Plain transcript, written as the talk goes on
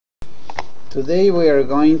Today we are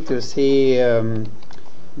going to see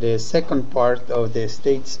the second part of the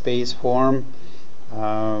state space form.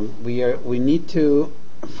 We need to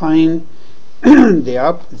find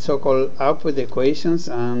the so-called output equations,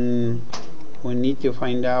 and we need to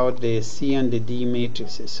find out the C and the D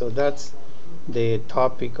matrices. So that's the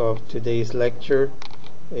topic of today's lecture,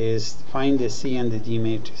 is find the C and the D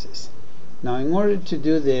matrices. Now, in order to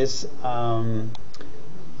do this,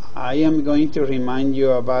 I am going to remind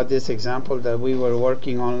you about this example that we were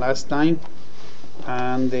working on last time,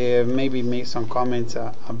 and maybe make some comments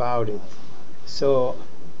about it. So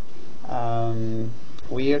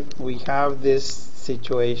we have this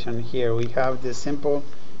situation here. We have the simple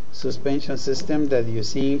suspension system that you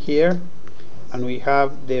see here, and we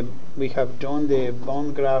have drawn the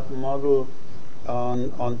bone graft model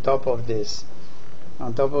on top of this,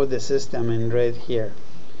 on top of the system in red here.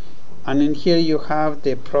 And in here you have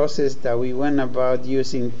the process that we went about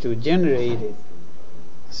using to generate it.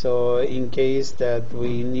 So in case that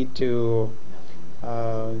we need to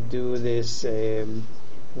do this,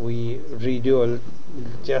 we redo,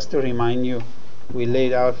 just to remind you, we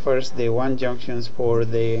laid out first the one junctions for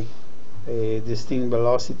the distinct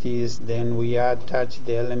velocities, then we attach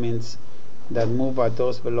the elements that move at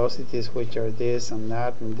those velocities, which are this and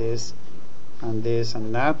that and this and this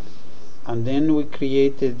and that. And then we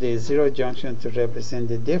created the zero junction to represent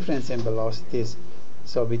the difference in velocities.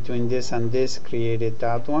 So between this and this created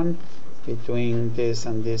that one, between this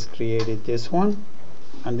and this created this one,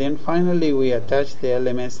 and then finally we attached the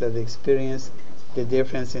elements that experience the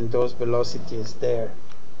difference in those velocities there.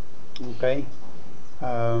 Okay,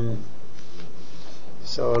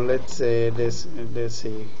 so let's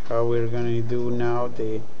see how we're going to do now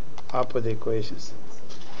the output equations.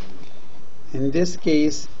 In this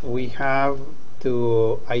case, we have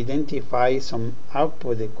to identify some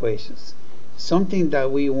output equations, something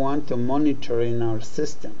that we want to monitor in our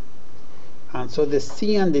system. And so the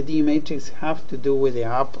C and the D matrix have to do with the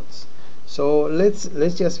outputs. So let's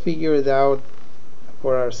just figure it out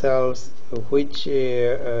for ourselves, which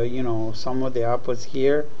some of the outputs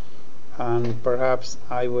here, and perhaps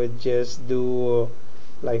I would just do,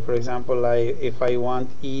 like for example, if I want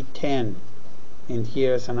E10 and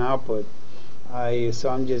here's an output, so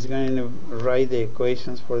I'm just going to write the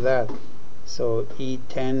equations for that. So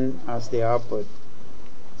E10 as the output,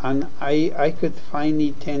 and I could find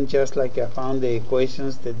E10 just like I found the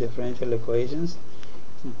equations, the differential equations.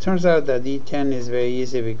 It turns out that E10 is very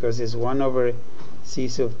easy because it's 1 over C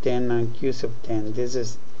sub 10 and Q sub 10. This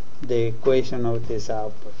is the equation of this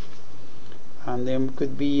output. And there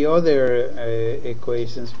could be other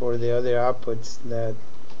equations for the other outputs that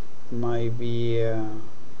might be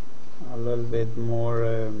a little bit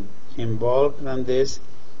more involved than this,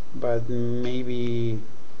 but maybe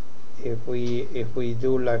if we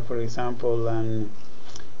do, like for example, and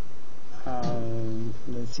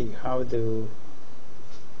let's see,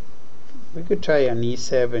 we could try an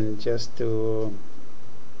E7, just to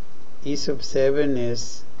E sub 7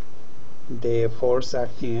 is the force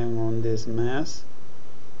acting on this mass.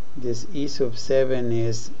 This E sub 7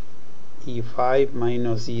 is E5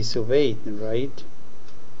 minus E sub 8, right?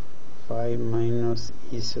 5 minus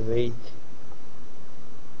E sub 8,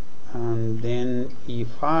 and then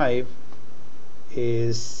E5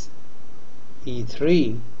 is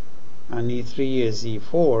E3, and E3 is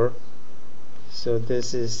E4, so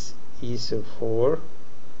this is E sub 4,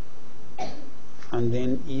 and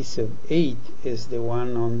then E sub 8 is the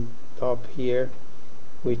one on top here,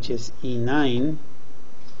 which is E9,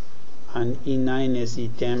 and E9 is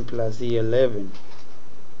E10 plus E11.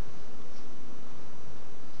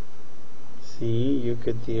 You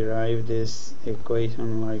could derive this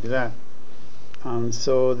equation like that. And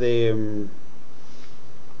so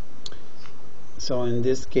so in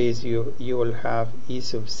this case you will have E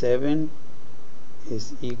sub 7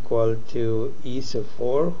 is equal to E sub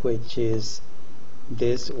 4, which is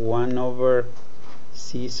this 1 over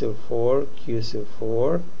C sub 4 Q sub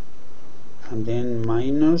 4, and then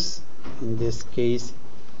minus, in this case,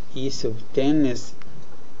 E sub 10 is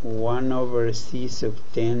 1 over C sub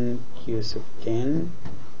 10 Q sub 10,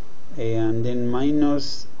 and then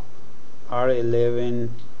minus R11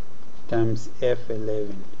 times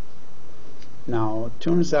F11. Now,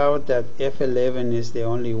 turns out that F11 is the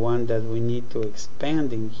only one that we need to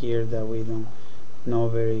expand in here, that we don't know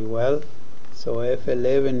very well. So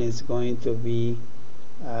F11 is going to be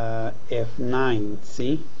F9,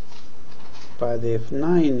 see? But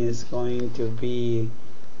F9 is going to be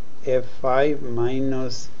F5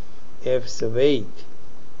 minus F sub 8.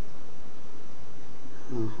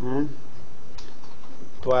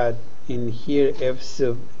 But in here F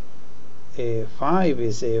sub 5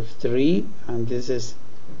 is f3, and this is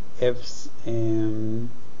f3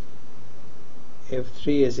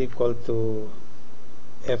 is equal to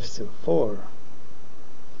f sub 4.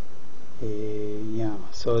 Yeah,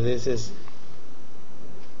 so this is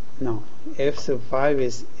no, f sub 5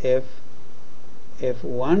 is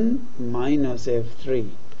f1 minus f3.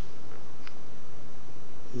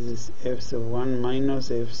 This is f sub 1 minus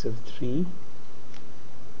f sub 3.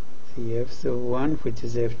 The f sub 1, which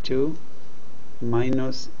is f2,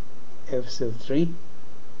 minus f sub 3.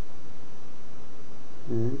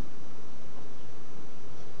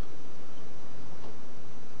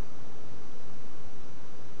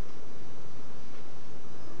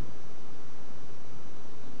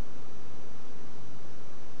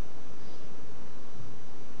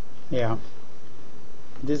 Yeah,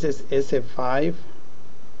 this is SF5.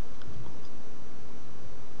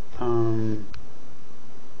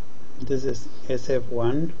 This is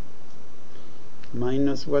SF1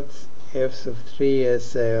 minus what's f sub 3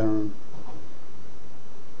 is in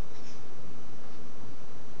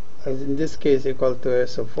this case equal to f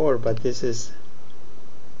sub 4, but this is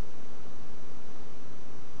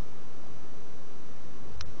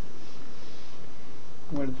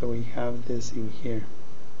where do we have this in here?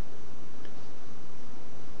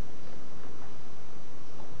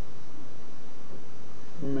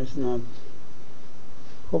 It's not.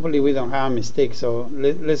 Hopefully we don't have a mistake, so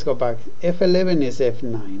let's go back. F11 is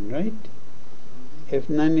F9, right?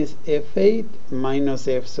 F9 is F8 minus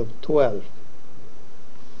F sub 12.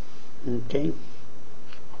 Okay.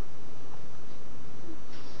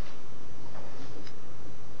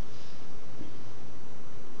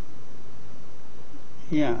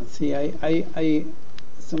 Yeah, see, I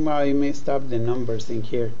somehow I messed up the numbers in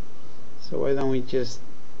here. So why don't we just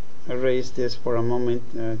erase this for a moment?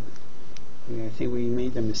 I think we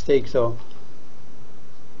made a mistake. So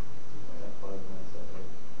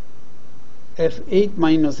F8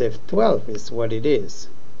 minus F12 is what it is.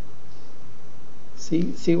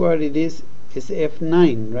 See what it is? It's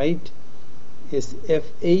F9, right? It's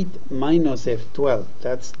F8 minus F12.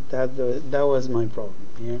 That was my problem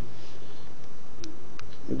here.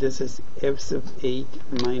 This is F sub 8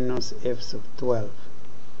 minus F sub 12.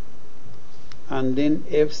 And then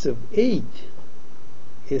F sub 8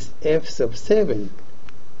 is F sub 7.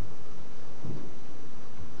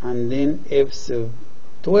 And then F sub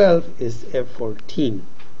 12 is F14.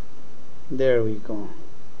 There we go.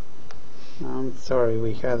 I'm sorry,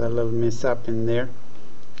 we had a little mess up in there.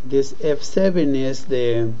 This F7 is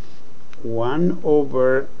the 1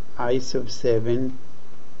 over I sub 7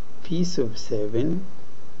 P sub 7,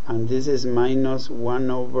 and this is minus 1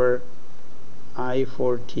 over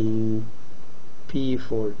I14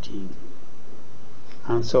 P14.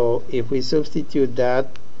 And so if we substitute that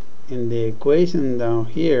in the equation down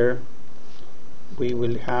here, we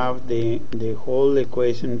will have the whole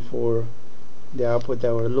equation for the output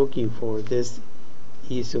that we're looking for, this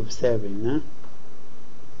E sub 7. Huh?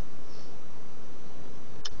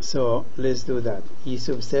 So let's do that. E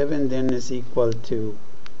sub 7 then is equal to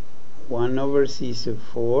 1 over C sub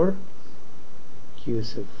 4 Q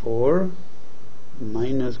sub 4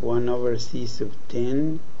 minus 1 over C sub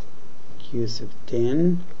 10 Q sub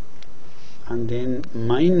 10, and then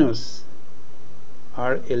minus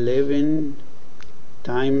R11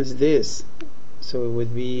 times this, so it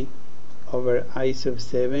would be over I sub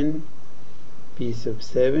 7 P sub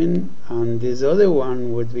 7, and this other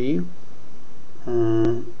one would be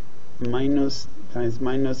minus times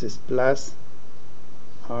minus is plus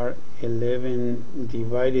R11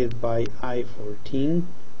 divided by I14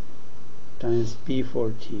 times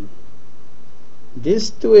P14. These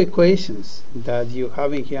two equations that you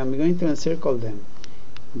have in here, I'm going to encircle them.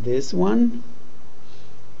 This one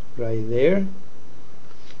right there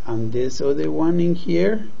and this other one in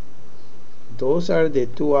here, those are the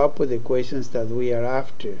two output equations that we are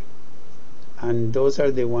after, and those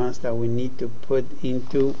are the ones that we need to put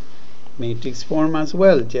into matrix form as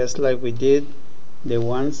well, just like we did the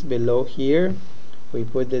ones below here. We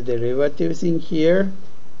put the derivatives in here,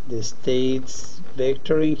 the states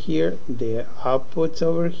vector in here, the outputs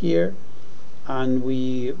over here, and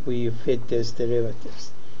we fit these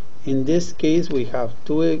derivatives. In this case we have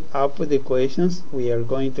two output equations. We are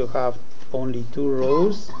going to have only two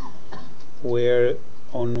rows, where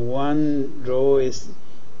on one row is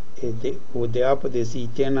the output is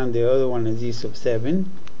E10 and the other one is E sub 7.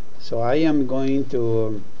 So I am going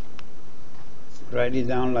to write it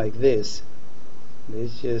down like this.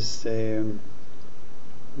 Let's just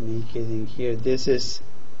make it in here. This is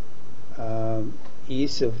E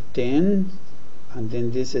sub 10, and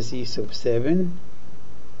then this is E sub 7,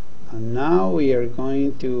 and now we are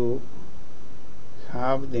going to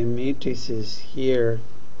have the matrices here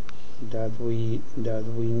that we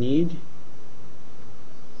need,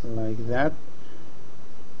 like that.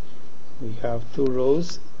 We have two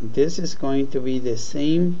rows. This is going to be the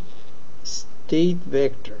same state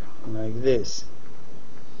vector, like this,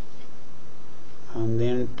 and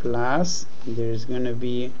then plus there's going to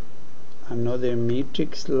be another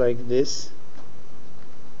matrix like this,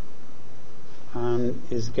 and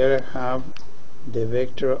it's going to have the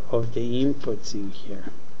vector of the inputs in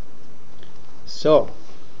here. So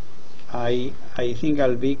I think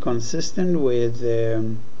I'll be consistent with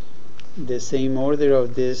the same order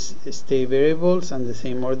of these state variables and the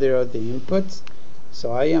same order of the inputs.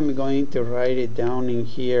 So I am going to write it down in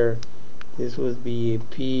here. This would be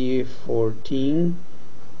P14,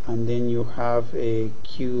 and then you have a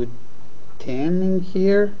Q10 in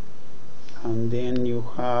here, and then you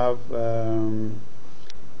have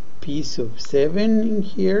P sub 7 in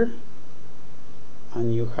here,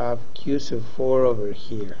 and you have Q sub 4 over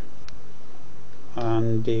here.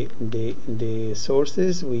 And the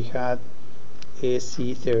sources, we had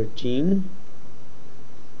SC13,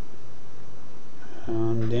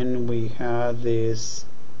 and then we had this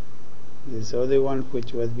other one,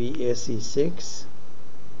 which would be SC6,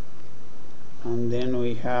 and then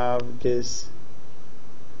we have this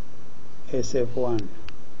SF1.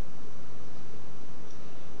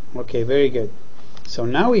 Okay, very good. So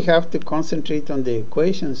now we have to concentrate on the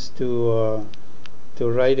equations to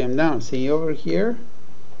write them down. See over here,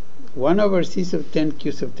 1 over C sub 10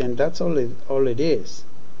 Q sub 10, that's all it is.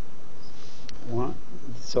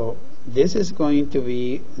 So this is going to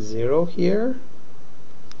be 0 here.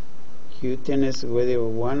 Q10 is with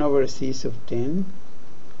 1 over C sub 10,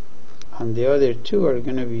 and the other two are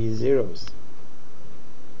going to be zeros.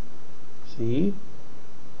 See?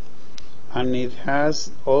 And it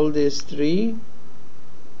has all these three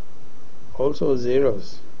also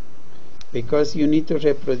zeros, because you need to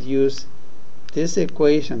reproduce this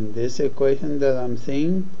equation that I'm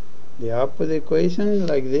saying, the output equation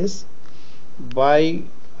like this, by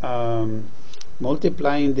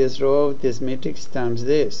multiplying this row of this matrix times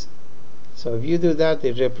this. So if you do that,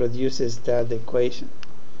 it reproduces that equation,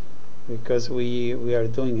 because we are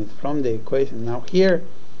doing it from the equation. Now here,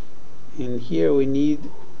 in here we need,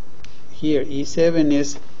 here E7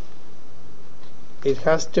 is, it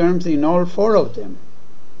has terms in all four of them.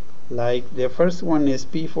 Like the first one is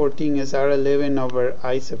P14 is R11 over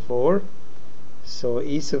I sub 4. So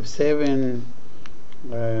E sub 7,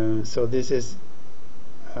 so this is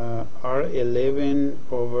R11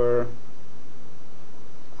 over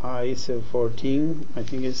I sub 14. I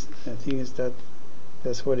think it's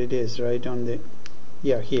that's what it is, right on the,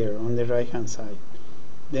 yeah, here on the right hand side.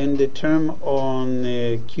 Then the term on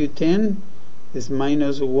Q10 is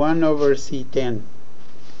minus 1 over C10,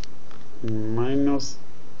 minus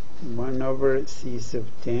 1 over C sub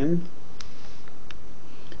 10,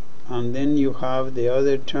 and then you have the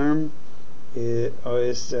other term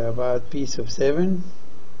is about P sub 7,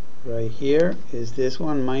 right here is this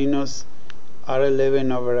one, minus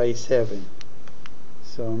R11 over I7.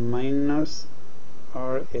 So minus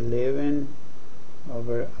R11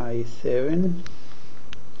 over I7,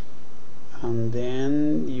 and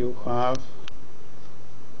then you have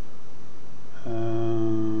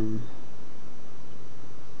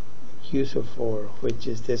Q sub 4, which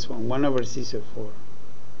is this one, 1 over C sub 4.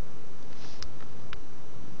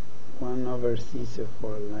 1 over C sub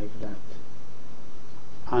 4, like that.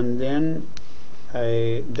 And then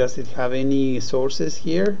does it have any sources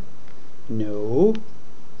here? No.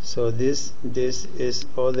 So this is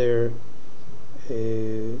other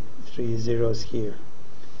 3 zeros here.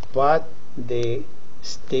 But the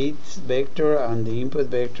states vector and the input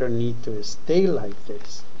vector need to stay like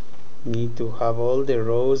this. Need to have all the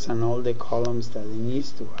rows and all the columns that it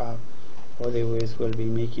needs to have, otherwise we'll be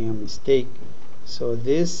making a mistake. So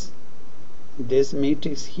this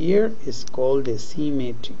matrix here is called the C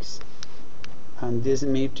matrix, and this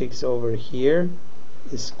matrix over here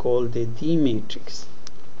is called the D matrix.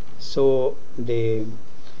 So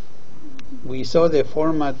we saw the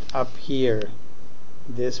format up here.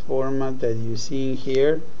 This format that you see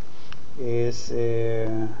here is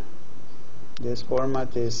this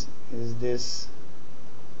format is this,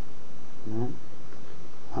 no?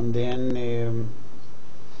 And then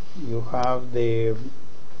you have the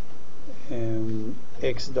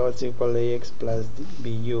x dots equal ax plus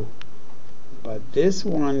bu. But this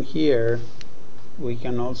one here we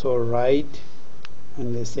can also write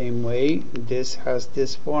in the same way. This has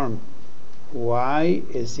this form: y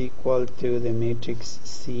is equal to the matrix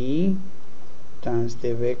C times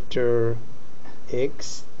the vector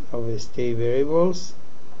x of state variables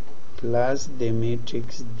plus the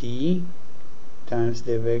matrix D times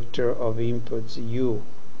the vector of inputs U.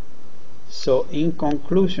 So in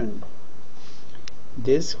conclusion,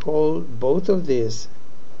 both of these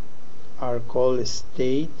are called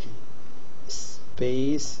state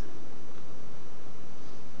space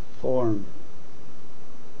form.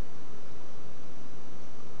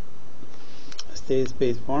 State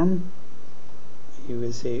space form, you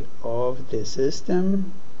will say, of the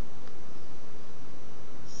system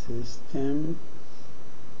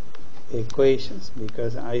equations,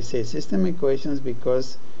 because I say system equations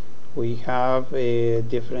because we have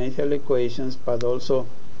differential equations, but also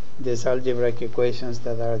these algebraic equations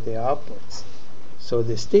that are the outputs. So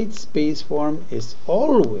the state space form is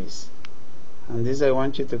always, and this I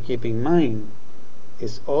want you to keep in mind,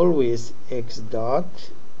 is always x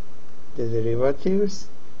dot, the derivatives,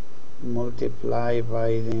 multiplied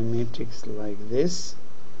by the matrix like this,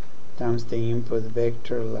 times the input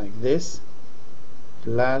vector like this,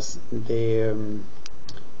 plus the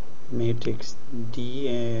matrix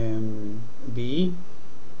B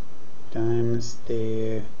times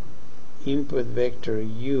the input vector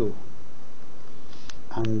U,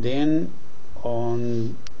 and then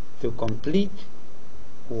on to complete,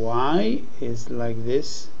 Y is like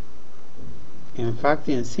this. In fact,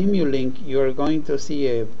 in Simulink you are going to see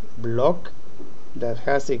a block that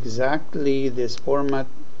has exactly this format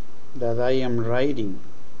that I am writing.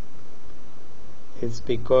 It's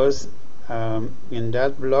because in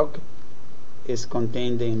that block is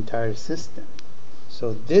contained the entire system.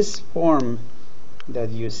 So this form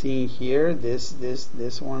that you see here,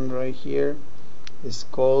 this one right here, is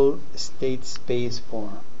called state space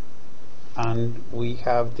form, and we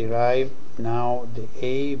have derived now the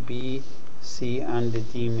A, B, C, and the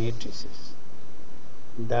D matrices.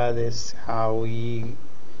 That is how we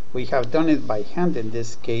have done it by hand in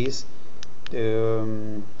this case.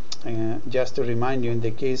 Just to remind you, in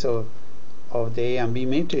the case of the A and B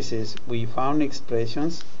matrices, we found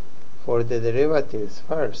expressions for the derivatives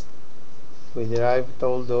first. We derived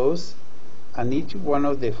all those, and each one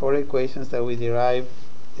of the 4 equations that we derived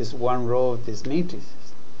is one row of these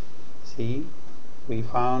matrices. See, we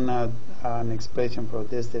found an expression for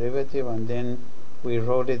this derivative, and then we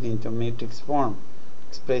wrote it into matrix form.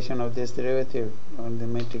 Expression of this derivative on the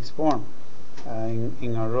matrix form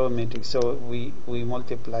in a row matrix. So we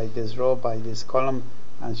multiply this row by this column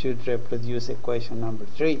and should reproduce equation number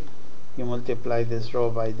 3. You multiply this row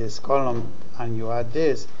by this column and you add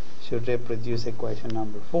this, should reproduce equation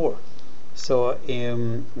number 4. So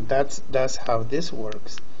that's how this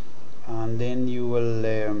works. And then you will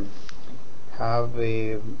have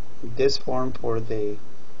this form for the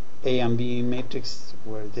A and B matrix,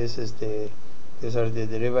 where these are the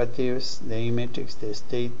derivatives, the A matrix, the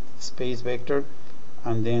state space vector,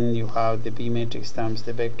 and then you have the B matrix times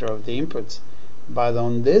the vector of the inputs. But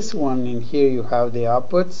on this one in here you have the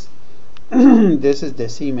outputs. This is the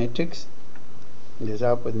C matrix, this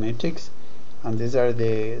output matrix, and these are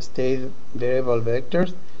the state variable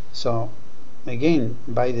vectors. So again,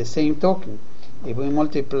 by the same token, if we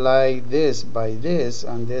multiply this by this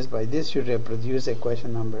and this by this, should reproduce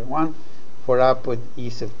equation number 1 for output E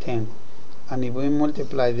sub 10. And if we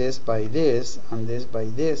multiply this by this and this by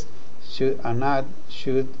this, should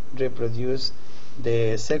reproduce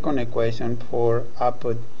the second equation for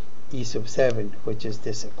output E sub 7, which is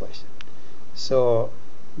this equation. So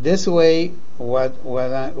this way,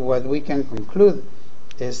 what we can conclude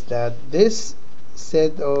is that this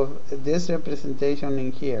set of this representation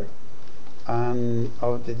in here and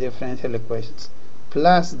of the differential equations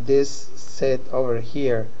plus this set over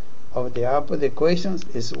here of the output equations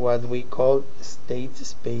is what we call state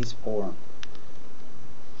space form.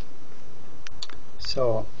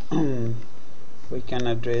 So we can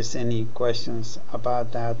address any questions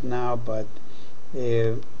about that now, but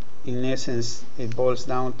in essence it boils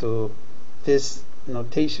down to this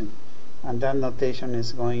notation, and that notation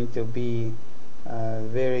is going to be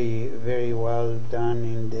very well done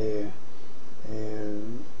in the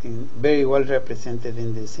very well represented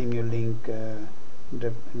in the Simulink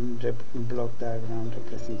block diagram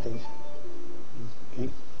representation. Okay,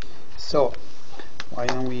 so why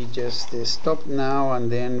don't we just stop now, and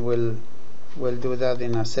then we'll do that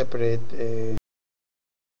in a separate